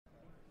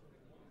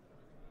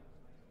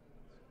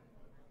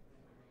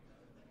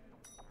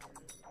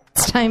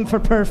time for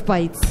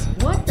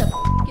PerfBytes. What the is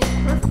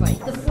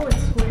PerfBytes? The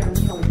fourth square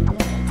meal of the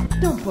day.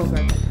 Don't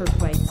bogart the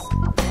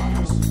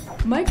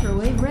PerfBytes.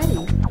 Microwave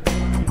ready.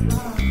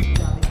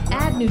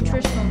 Add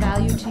nutritional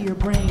value to your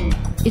brain.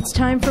 It's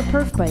time for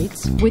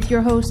PerfBytes with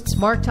your hosts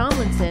Mark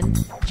Tomlinson,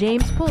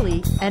 James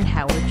Pulley, and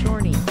Howard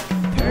Chorney.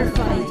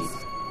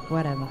 PerfBytes.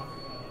 Whatever.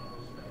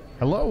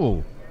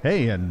 Hello.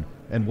 Hey, and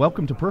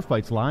welcome to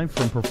PerfBytes live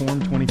from Perform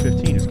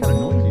 2015. It's kind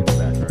of noisy in the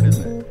background,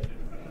 isn't it?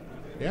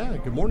 Yeah,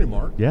 good morning,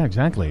 Mark. Yeah,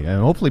 exactly. And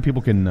hopefully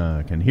people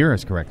can hear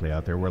us correctly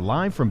out there. We're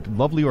live from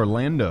lovely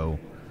Orlando,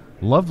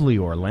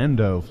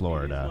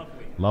 Florida.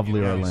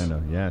 Lovely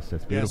Orlando. Yes,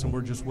 that's beautiful. Yes, and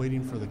we're just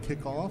waiting for the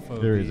kickoff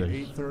of there is the a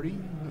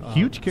 8:30.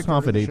 Huge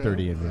kickoff at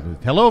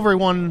 8:30. Hello,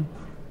 everyone.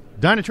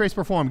 Dynatrace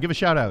Perform. Give a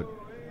shout out.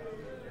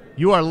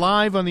 You are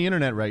live on the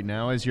internet right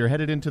now as you're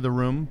headed into the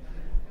room.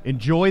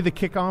 Enjoy the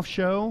kickoff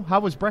show. How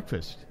was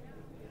breakfast?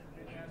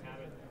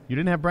 You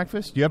didn't have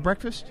breakfast? Do you have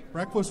breakfast?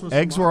 Breakfast was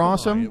Eggs were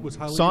awesome. It was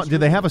highly Did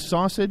they have a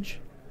sausage?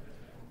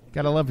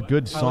 Gotta love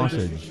good Highly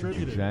sausage.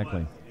 distributed.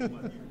 Exactly.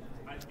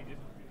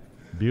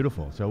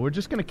 Beautiful. So we're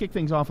just going to kick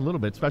things off a little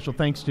bit. Special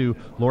thanks to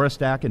Laura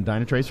Stack and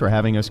Dynatrace for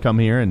having us come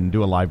here and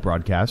do a live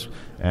broadcast.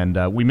 And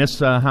we miss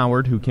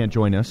Howard, who can't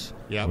join us.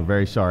 Yep. We're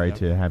very sorry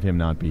to have him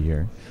not be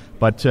here.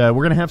 But we're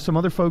going to have some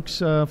other folks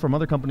from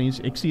other companies.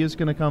 Ixia is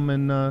going to come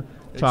and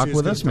talk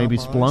with us. Maybe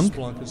Splunk.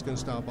 Splunk is going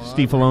to stop by.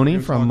 Steve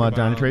Filoni from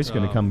Dynatrace is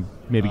going to come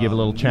maybe give a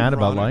little chat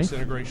about life.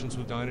 Integrations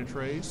with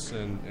Dynatrace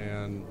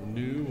and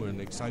new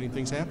and exciting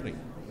things happening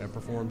at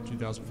Perform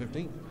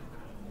 2015.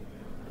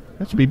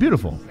 That should be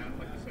beautiful.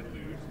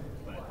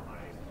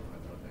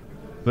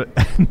 But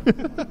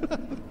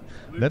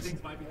that's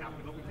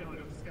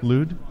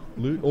lewd,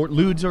 or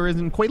lewds or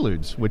isn't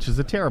quaaludes, which is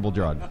a terrible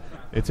drug.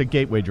 It's a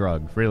gateway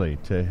drug, really,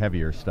 to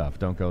heavier stuff.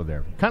 Don't go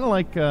there. Kind of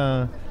like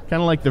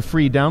the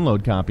free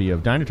download copy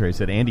of Dynatrace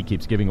that Andy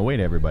keeps giving away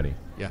to everybody.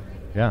 Yeah.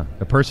 Yeah,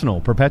 the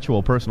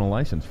perpetual personal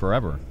license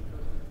forever.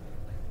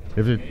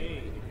 Hey, if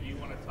you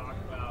want to talk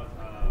about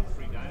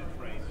free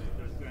Dynatrace,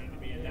 there's going to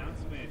be an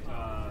announcement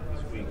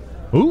this week.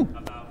 Ooh.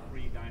 About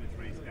free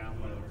Dynatrace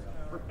downloads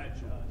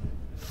perpetual.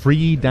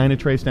 Free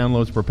Dynatrace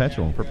downloads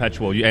perpetual.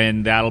 Perpetual,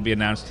 and that'll be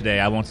announced today.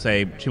 I won't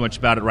say too much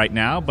about it right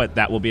now, but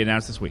that will be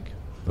announced this week.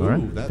 All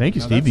right. Thank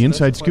you, Steve. The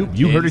inside scoop.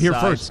 You heard it here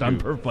first on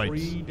PerfBytes.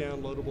 Free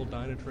downloadable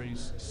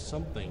Dynatrace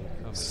something.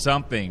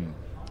 Something.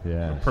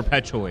 Yeah.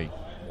 Perpetually.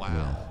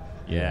 Wow.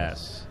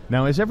 Yes.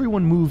 Now, as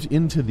everyone moves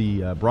into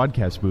the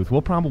broadcast booth,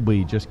 we'll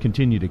probably just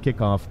continue to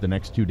kick off the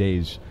next 2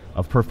 days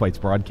of PerfBytes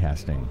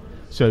broadcasting.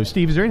 So,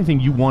 Steve, is there anything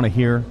you want to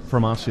hear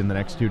from us in the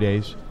next 2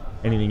 days?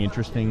 Anything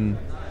interesting,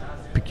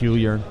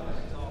 peculiar,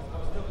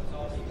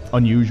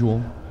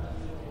 unusual?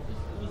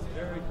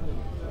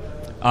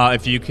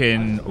 If you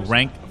can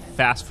rank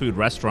fast food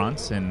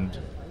restaurants and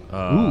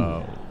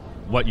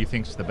what you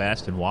think is the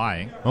best and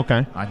why.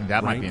 Okay. I think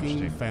that might be Ranking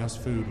interesting. fast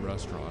food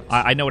restaurants.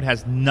 I know it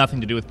has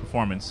nothing to do with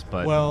performance,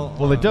 but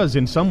Well, it does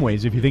in some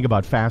ways if you think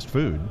about fast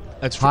food.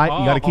 That's true. You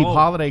got to keep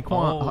holiday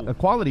oh.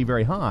 quality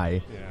very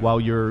high while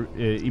your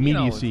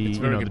immediacy, it's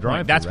a very the good drive.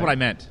 point. That's what I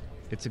meant.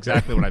 It's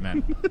exactly what I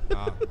meant.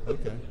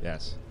 Okay.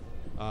 Yes.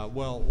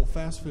 Well,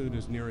 fast food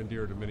is near and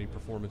dear to many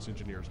performance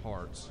engineers'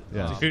 hearts.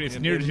 Yeah. Dude, it's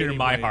In- near in to dear to many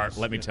my ways. heart,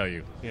 let me tell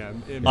you. Yeah,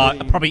 in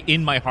many- Probably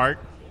in my heart,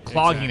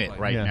 clogging Exactly.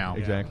 it right Yeah, now.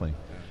 exactly.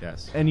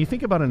 Yes. And you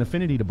think about an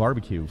affinity to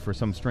barbecue for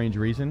some strange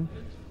reason.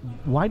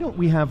 Why don't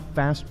we have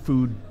fast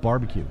food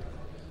barbecue?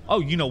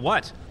 Oh, you know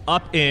what?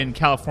 Up in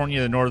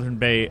California, the Northern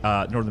Bay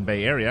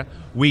area,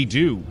 we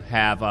do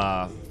have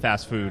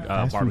fast food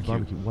Fast barbecue. food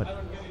barbecue.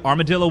 What?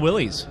 Armadillo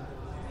Willie's.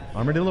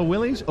 Armadillo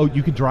Willie's? Oh,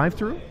 you can drive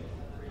through?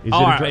 Is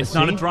It's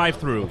not a see?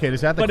 drive-through. Okay, is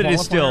that the But it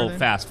is qualifier still then?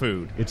 fast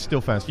food. It's still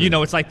fast food. You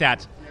know, it's like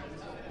that.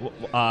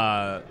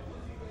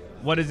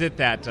 What is it?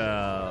 That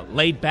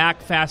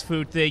laid-back fast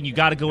food thing. You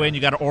got to go in,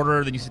 you got to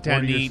order, then you sit down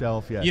Order and eat.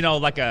 yourself, yes. You know,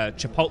 like a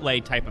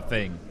Chipotle type of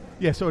thing.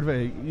 Yeah, sort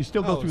of you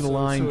still go through the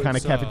line, kind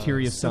of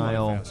cafeteria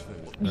style. semi-fast food.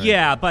 Right.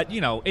 Yeah, but,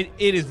 you know, it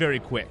is very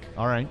quick.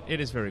 All right. It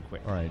is very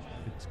quick. All right.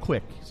 It's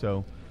quick,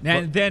 so...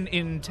 And then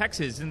in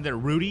Texas, isn't there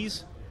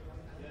Rudy's?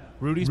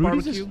 Rudy's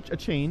Rudy's Barbecue? is a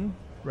chain,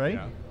 right?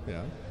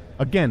 Yeah.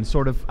 Again,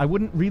 sort of, I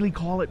wouldn't really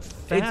call it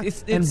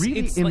fast. And really,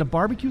 it's in the like-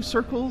 barbecue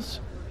circles,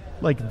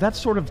 like, that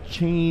sort of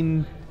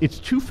chain, it's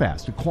too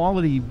fast. The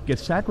quality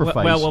gets sacrificed.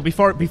 Well,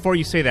 before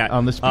you say that,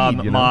 On the speed,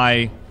 you know?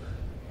 my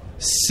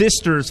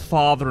sister's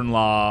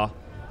father-in-law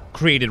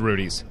created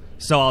Rudy's.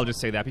 So I'll just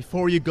say that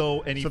before you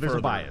go any so further. there's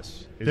a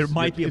bias. There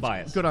might be a it's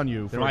bias. Good on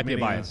you. There for might be a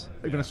admitting bias.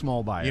 Even a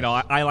small bias. You know,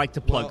 I like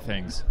to plug Well,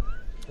 things.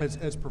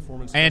 As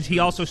performance. And he testers-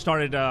 also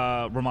started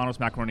Romano's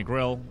Macaroni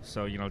Grill,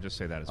 so, you know, just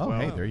say that as Oh, well.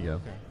 hey, there you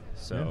go.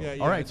 So Yeah,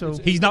 All right, so...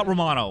 he's not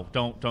Romano.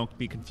 Don't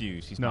be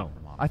confused. He's No. not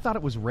Romano. I thought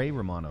it was Ray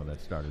Romano that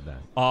started that.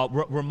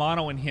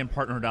 Romano and him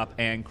partnered up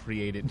and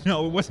created.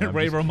 No, it wasn't I'm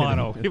Ray just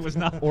Romano. kidding. It was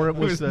not. Or it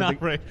was,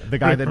 not Ray. the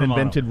guy Ray that Romano.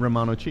 invented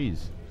Romano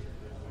cheese.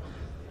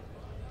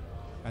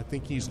 I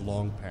think he's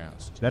long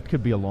past. That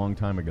could be a long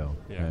time ago.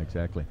 Yeah.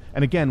 Exactly.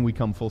 And again, we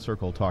come full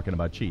circle talking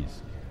about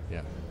cheese.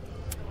 Yeah.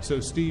 So,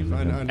 Steve,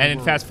 I know And in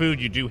we're- fast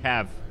food, you do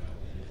have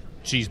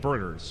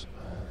cheeseburgers.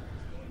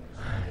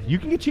 You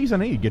can get cheese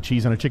on it. You can get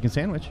cheese on a chicken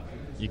sandwich.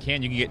 You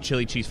can get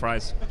chili cheese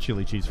fries.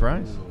 Chili cheese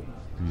fries.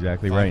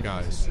 Exactly Five right.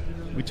 Guys.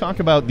 We talk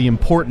about the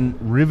important,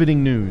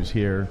 riveting news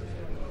here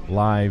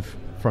live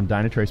from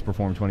Dynatrace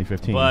Perform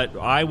 2015. But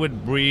I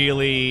would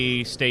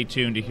really stay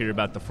tuned to hear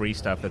about the free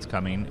stuff that's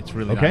coming. It's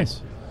really okay.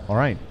 nice. All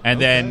right. And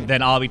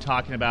then I'll be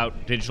talking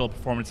about digital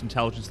performance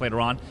intelligence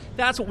later on.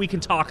 That's what we can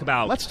talk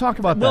about. Let's talk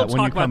about we'll that when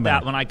talk you come about that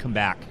back. when I come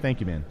back. Thank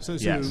you, man. So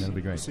Yes. That'll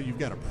be great. So you've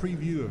got a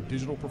preview of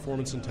digital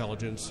performance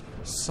intelligence,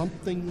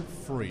 something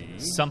free.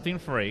 Something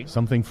free.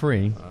 Something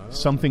free,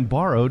 something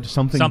borrowed,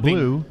 something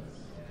blue.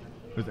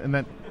 And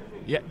that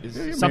Yeah, you're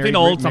something married,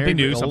 old, married, something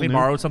new, old, something new,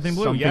 borrowed, something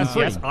blue. something Yes,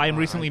 free. yes. I am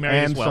recently married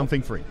and as well.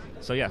 something free.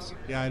 So yes.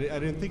 Yeah, I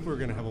didn't think we were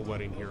going to have a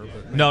wedding here,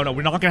 but No,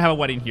 we're not going to have a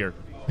wedding here.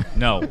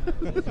 No.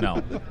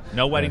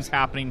 No weddings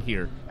happening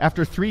here.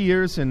 After 3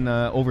 years and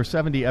over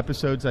 70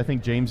 episodes, I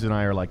think James and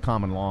I are like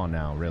common law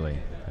now, really.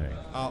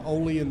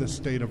 only in the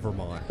state of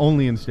Vermont.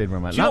 Only in the state of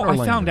Vermont. Do you Not know, I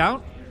Orlando. found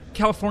out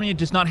California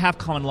does not have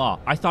common law.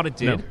 I thought it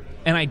did. No.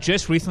 And I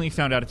just recently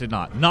found out it did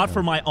not. Not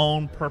for my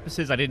own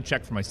purposes. I didn't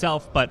check for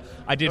myself, but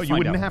I did No, find you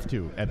wouldn't out. have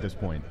to at this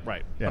point.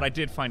 Right. Yeah. But I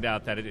did find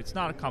out that it's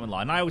not a common law.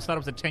 And I always thought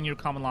it was a 10-year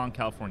common law in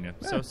California.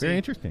 Yeah, So very see,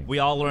 interesting. We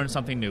all learned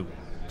something new.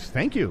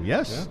 Thank you.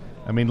 Yes.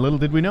 Yeah. I mean, little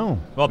did we know.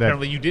 Well, that-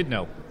 apparently you did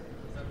know.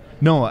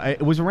 No,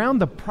 it was around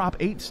the Prop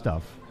 8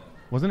 stuff.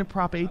 Wasn't it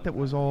Prop 8 that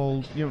was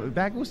all,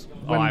 that was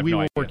I when have we no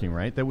were idea. working,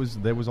 right? There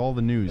was all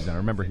the news, and I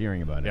remember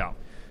hearing about it. Yeah.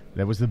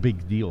 That was the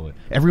big deal.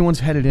 Everyone's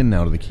headed in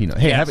now to the keynote.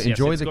 Hey, Yes,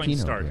 enjoy it's the going to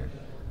keynote start. here.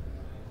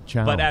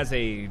 Ciao. But as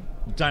a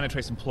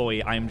Dynatrace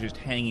employee, I am just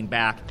hanging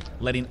back,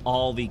 letting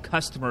all the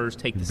customers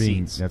take the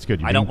Being- seats. that's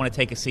good. You're I don't being- want to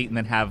take a seat and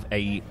then have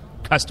a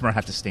customer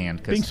have to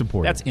stand, being because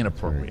supportive. that's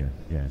inappropriate.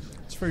 Yes.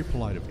 It's very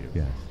polite of you.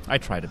 Yes. I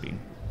try to be.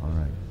 All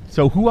right.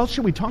 So who else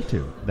should we talk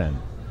to then?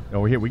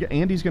 Over here, we got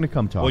Andy's going to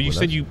come talk. Well, you with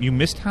said us. you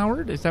missed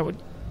Howard? Is that what?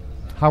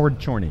 Howard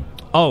Chorney,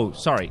 Oh,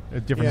 sorry. a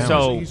different Yeah,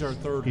 Howard. So- he's our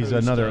third. He's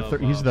host another. of,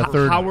 He's the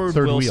third Howard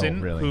third Wilson,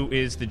 wheel, really. who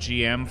is the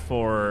GM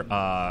for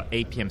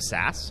APM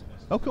SaaS.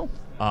 Oh, cool.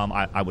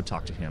 I would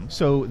talk to him.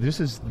 So this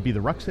is be the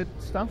Ruxit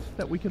stuff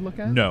that we could look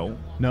at. No,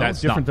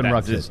 That's different than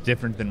Ruxit. It's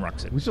different than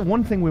Ruxit. So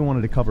one thing we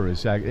wanted to cover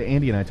is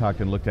Andy and I talked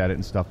and looked at it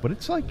and stuff, but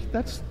it's like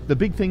that's the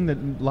big thing that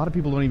a lot of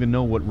people don't even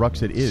know what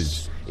Ruxit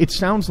is. It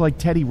sounds like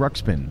Teddy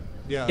Ruxpin.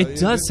 Yeah, It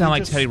does sound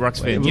like just- Teddy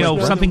Ruxpin. It You know,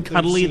 was- something they've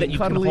cuddly seen that you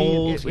cuddly, can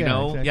hold. it- You yeah,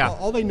 know, exactly. yeah.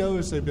 All they know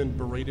is they've been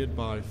berated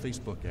by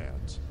Facebook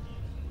ads.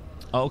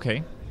 Oh,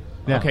 okay.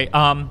 Yeah. Okay.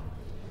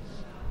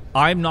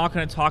 I'm not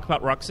going to talk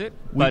about Ruxit,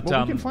 but we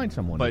can find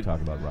someone to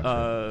talk about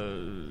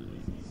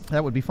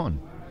That would be fun.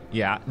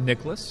 Yeah,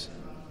 Nicholas.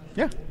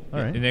 Yeah. All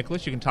right.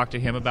 Nicholas, you can talk to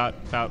him about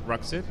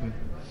Ruxit. And,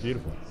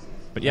 Beautiful.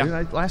 but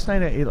yeah, Last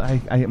night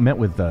I met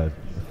with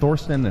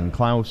Thorsten and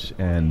Klaus,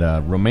 and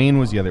Romain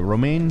was the other.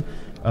 Romain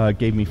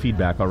gave me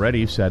feedback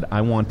already. Said,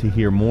 I want to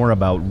hear more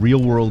about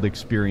real-world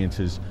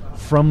experiences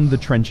from the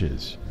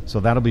trenches. So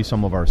that'll be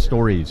some of our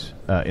stories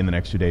in the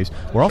next 2 days.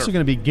 We're also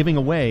going to be giving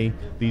away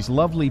these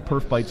lovely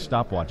PerfBytes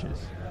stopwatches,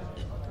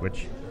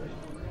 which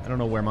I don't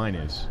know where mine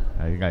is.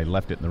 I think I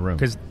left it in the room.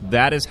 because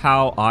that is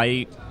how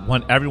I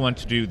want everyone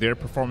to do their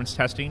performance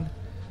testing.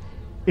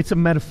 It's a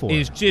metaphor.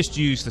 Is just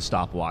use the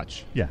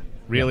stopwatch. Yeah.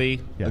 Really,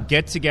 Yeah.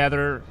 get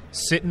together,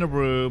 sit in a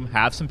room,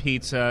 have some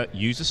pizza,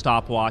 use a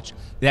stopwatch.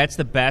 That's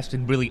the best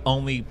and really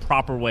only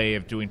proper way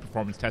of doing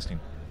performance testing.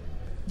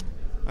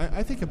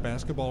 I think a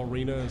basketball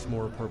arena is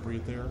more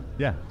appropriate there.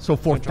 Yeah. So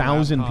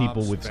 4,000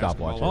 people with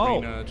basketball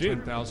stopwatches. Arena, dude.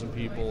 10,000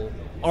 people.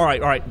 All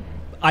right.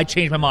 I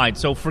changed my mind.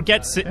 So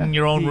forget sitting in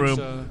your own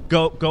Pizza.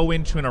 room. Go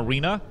into an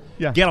arena.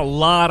 Yeah. Get a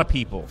lot of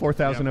people.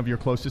 4,000 Yeah. of your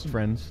closest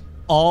friends.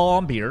 All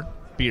on beer.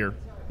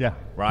 Yeah.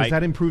 Right. Because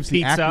that improves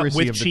pizza the accuracy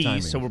with of the cheese.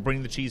 timing. So we're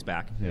bringing the cheese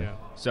back. Yeah.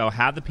 So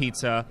have the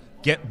pizza.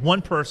 Get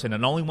one person,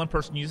 and only one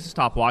person uses a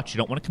stopwatch. You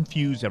don't want to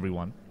confuse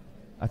everyone.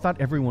 I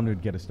thought everyone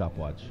would get a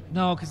stopwatch.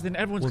 No, because then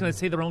everyone's going to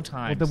say their own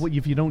time. Well,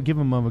 if you don't give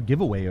them a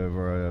giveaway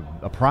or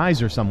a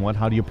prize or somewhat,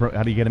 how do you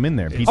get them in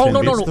there? Pizza Oh, and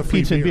no, beer. no, no. the free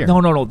Pizza and beer.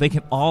 beer. No. They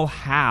can all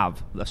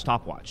have a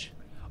stopwatch.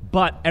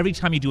 But every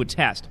time you do a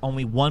test,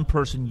 only one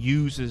person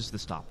uses the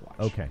stopwatch.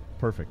 Okay,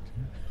 perfect.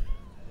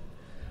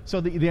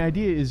 So the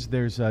idea is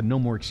there's no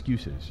more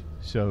excuses.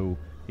 So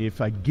if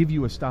I give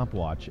you a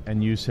stopwatch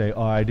and you say,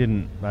 "Oh, I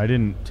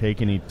didn't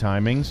take any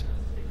timings,"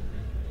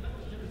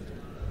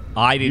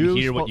 I didn't You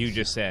hear what spo- you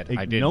just said.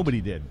 I didn't. Nobody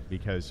did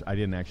because I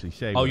didn't actually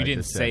say. Oh, what you I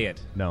didn't just say said.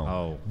 it. No.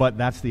 Oh. But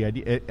that's the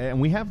idea, and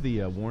we have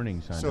the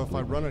warning sign. So if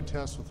I run a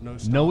test with no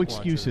stopwatches, no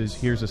excuses,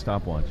 here's a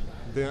stopwatch.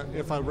 then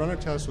if I run a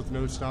test with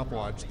no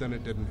stopwatch, then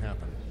it didn't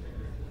happen.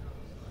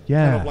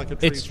 Yeah. Kind of like a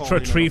tree It's falling a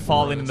tree in the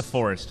falling in the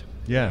forest. forest.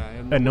 yeah.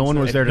 and And no one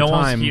was there to no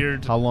one's time here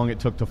how long it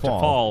took to To fall.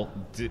 fall.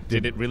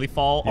 Did it really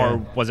fall, Yeah. or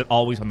was it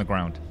always on the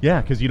ground?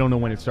 Yeah, because you don't know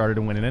when it started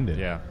and when it ended.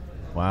 Yeah.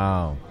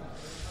 Wow.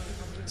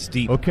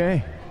 Steep.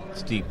 Okay.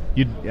 Steep.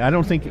 I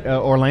don't think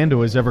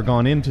Orlando has ever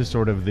gone into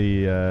sort of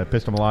the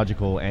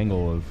epistemological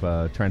angle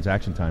of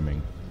transaction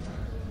timing.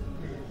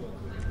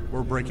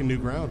 We're breaking new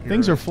ground here.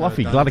 Things are at,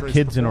 fluffy. A lot of Dynatrace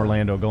kids in Perform.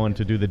 Orlando going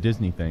to do the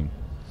Disney thing.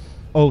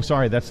 Oh,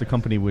 sorry, that's the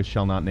company we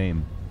shall not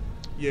name.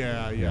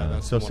 Yeah.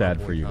 That's so the one sad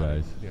I'm for you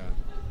boycotting. guys.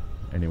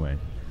 Yeah. Anyway.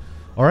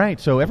 All right,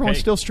 so everyone's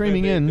Okay. still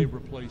streaming They in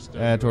replaced,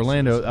 at US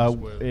Orlando. citizens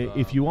with,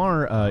 If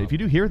you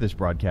do hear this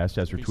broadcast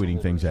as we're visa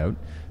tweeting things out,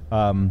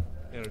 holders.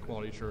 And a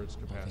quality assurance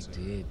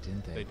capacity. They did,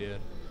 didn't they? They did.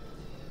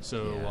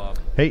 So,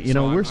 hey,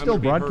 so we're I'm still gonna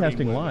be hurting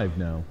broadcasting with- live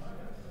now.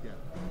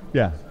 Yeah.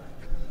 Yeah,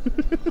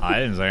 I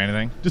didn't say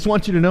anything. just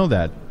want you to know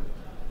that.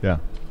 Yeah.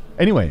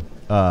 Anyway, He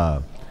I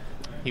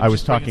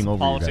was just bringing talking some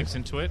over you politics guys.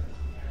 into it.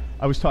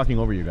 I was talking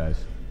over you guys.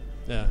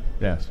 Yeah.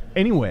 Yes.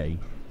 Anyway,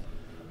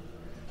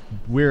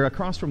 we're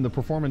across from the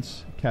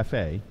Performance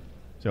Cafe.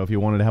 So if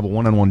you wanted to have a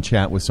one-on-one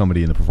chat with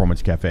somebody in the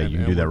Performance Cafe, you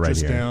can do that we're right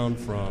just here. down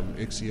from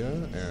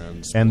Ixia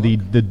and And the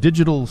Splunk.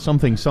 digital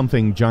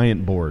something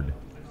giant board.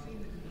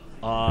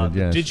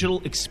 Yes.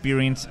 Digital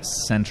Experience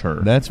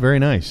Center. That's very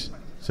nice.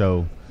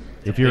 So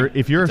if you're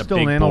big- still it's a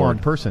an big analog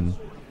board. person,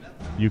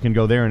 you can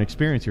go there and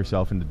experience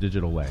yourself in the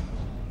digital way.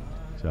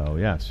 So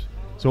yes.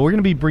 So we're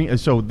going to be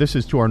so this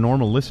is to our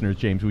normal listeners,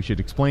 James. We should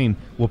explain.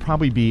 We'll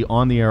probably be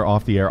on the air,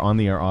 off the air, on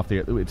the air, off the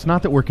air. It's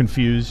not that we're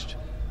confused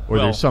or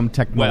Well, there's some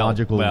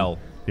technological. well.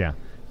 Yeah.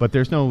 But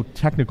there's no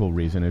technical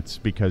reason. It's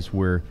because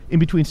we're in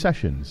between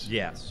sessions.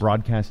 Yes.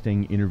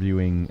 Broadcasting,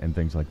 interviewing, and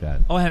things like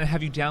that. Oh, and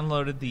have you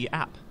downloaded the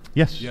app?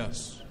 Yes.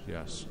 Yes.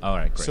 All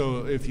right, great.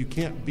 So if you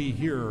can't be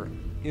here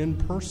in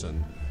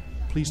person,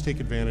 please take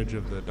advantage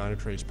of the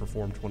Dynatrace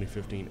Perform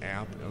 2015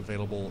 app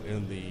available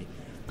in the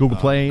Google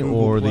Play Google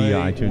or Play the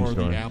iTunes or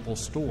Store. the Apple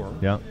Store.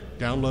 Yeah.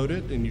 Download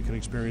it and you can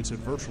experience it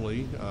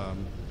virtually.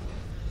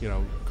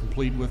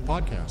 Complete with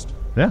podcast.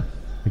 Yeah.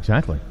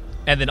 Exactly.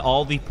 And then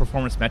all the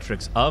performance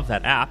metrics of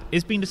that app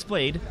is being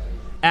displayed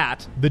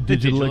at The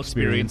Digital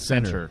Experience Experience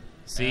Center.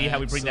 See how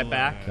we bring that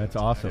back? That's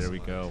awesome. There we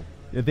go.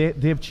 They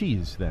have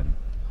cheese then.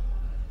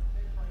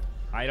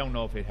 I don't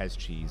know if it has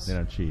cheese. They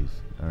don't have cheese.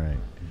 All right.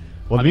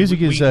 Well, I the mean, music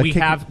we, is. we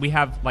kicking-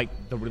 have like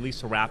the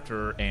Release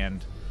Raptor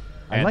and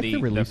I like the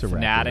Release-A-Raptor.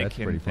 Fanatic That's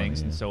pretty and funny,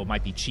 things, and yeah. so it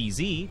might be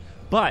cheesy,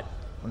 but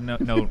no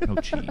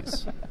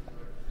cheese.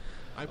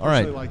 I All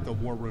right. personally like the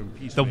War Room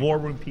Peacemaker. The War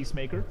Room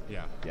Peacemaker.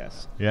 Yeah.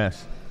 Yes.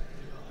 Yes.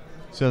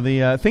 So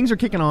the things are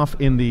kicking off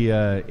in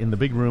the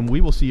big room.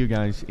 We will see you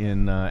guys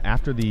in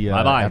after the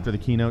Bye-bye. after the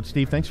keynote.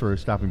 Steve, thanks for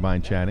stopping by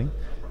and chatting.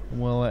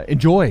 Well,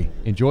 enjoy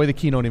the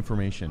keynote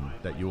information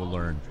that you will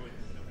learn.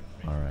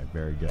 All right,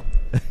 very good.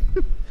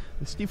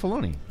 Steve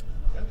Filoni,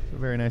 a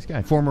very nice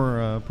guy,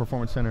 former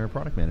Performance Center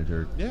product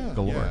manager. Yeah,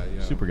 galore,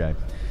 yeah. super guy.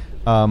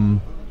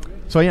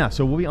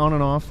 So we'll be on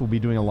and off. We'll be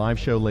doing a live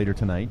show later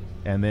tonight,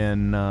 and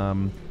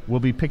then we'll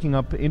be picking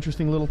up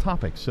interesting little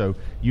topics. So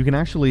you can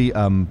actually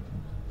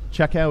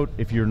check out,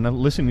 if you're not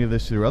listening to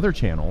this through other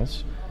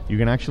channels, you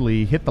can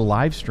actually hit the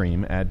live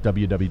stream at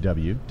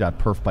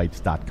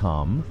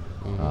www.perfbytes.com,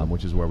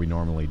 which is where we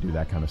normally do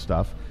that kind of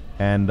stuff.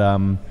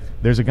 And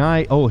there's a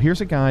guy,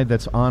 here's a guy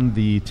that's on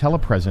the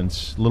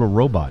telepresence little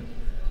robot.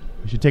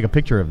 You should take a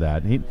picture of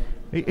that. He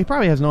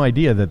probably has no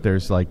idea that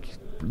there's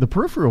the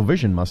peripheral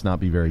vision must not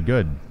be very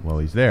good while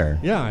he's there.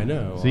 Yeah, I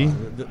know. See?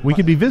 We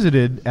could be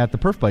visited at the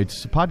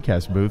PerfBytes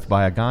podcast booth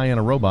by a guy and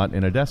a robot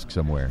in a desk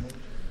somewhere.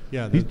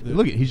 Yeah,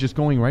 Look, he's just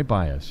going right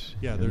by us.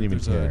 Yeah, Doesn't even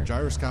there's care. a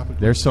gyroscopic.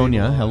 There's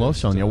Sonia. stabilized, Hello,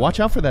 Sonia.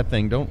 Watch out for that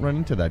thing. Don't run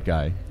into that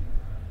guy.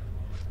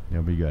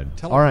 It'll be good.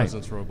 All right.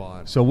 Telepresence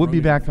robot. So we'll be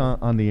Roaming. back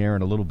on the air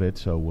in a little bit.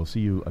 So we'll see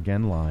you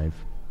again live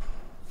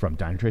from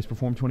Dynatrace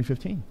Perform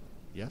 2015.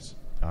 Yes.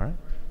 All right.